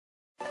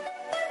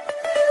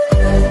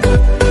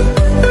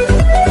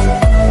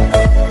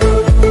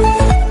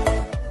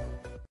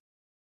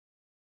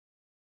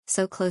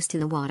so close to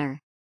the water.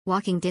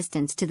 Walking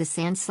distance to the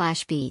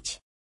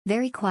sand/beach.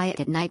 Very quiet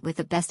at night with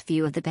the best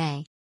view of the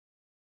bay.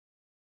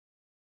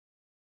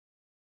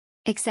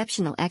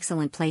 Exceptional,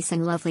 excellent place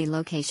and lovely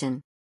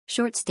location.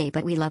 Short stay,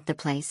 but we love the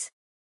place.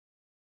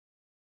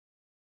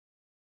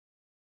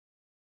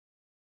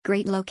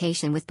 Great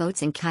location with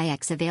boats and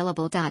kayaks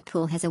available.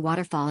 Pool has a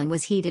waterfall and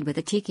was heated with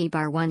a tiki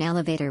bar. One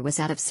elevator was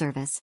out of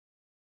service.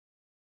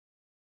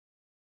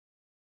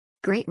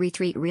 Great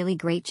retreat, really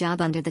great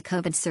job under the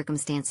COVID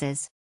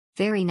circumstances.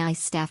 Very nice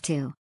staff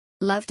too.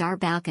 Loved our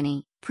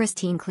balcony,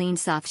 pristine clean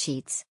soft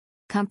sheets.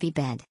 Comfy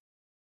bed.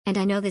 And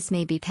I know this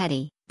may be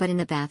petty, but in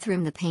the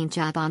bathroom the paint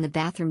job on the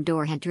bathroom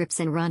door had drips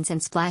and runs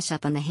and splash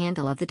up on the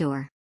handle of the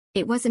door.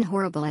 It wasn't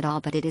horrible at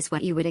all, but it is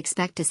what you would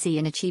expect to see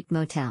in a cheap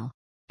motel.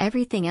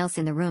 Everything else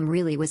in the room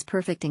really was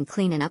perfect and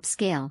clean and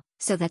upscale,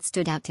 so that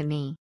stood out to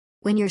me.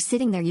 When you're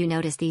sitting there you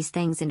notice these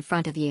things in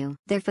front of you.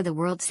 There for the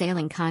World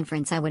Sailing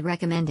Conference, I would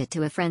recommend it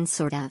to a friend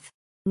sort of.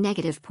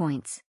 Negative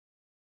points.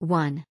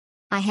 1.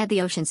 I had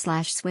the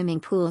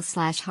ocean/swimming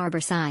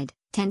pool/harbor side,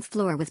 10th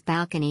floor with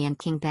balcony and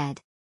king bed.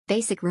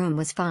 Basic room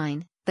was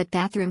fine, but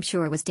bathroom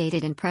sure was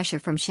dated and pressure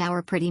from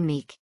shower pretty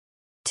meek.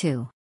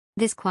 2.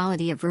 This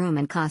quality of room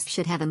and cost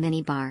should have a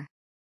mini bar.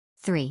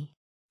 3.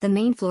 The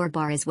main floor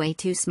bar is way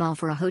too small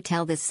for a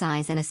hotel this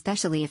size, and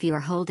especially if you are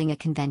holding a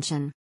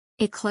convention.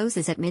 It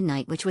closes at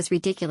midnight, which was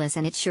ridiculous,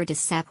 and it sure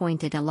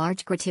disappointed a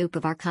large group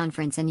of our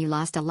conference, and you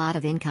lost a lot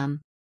of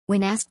income.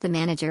 When asked, the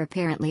manager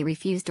apparently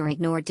refused or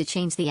ignored to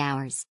change the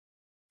hours.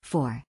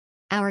 4.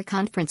 Our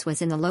conference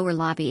was in the lower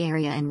lobby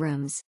area and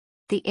rooms.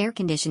 The air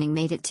conditioning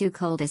made it too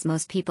cold, as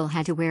most people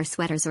had to wear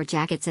sweaters or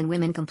jackets and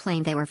women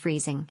complained they were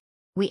freezing.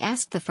 We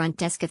asked the front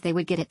desk if they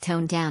would get it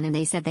toned down, and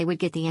they said they would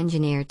get the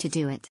engineer to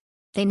do it.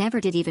 They never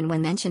did, even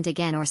when mentioned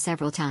again or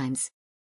several times.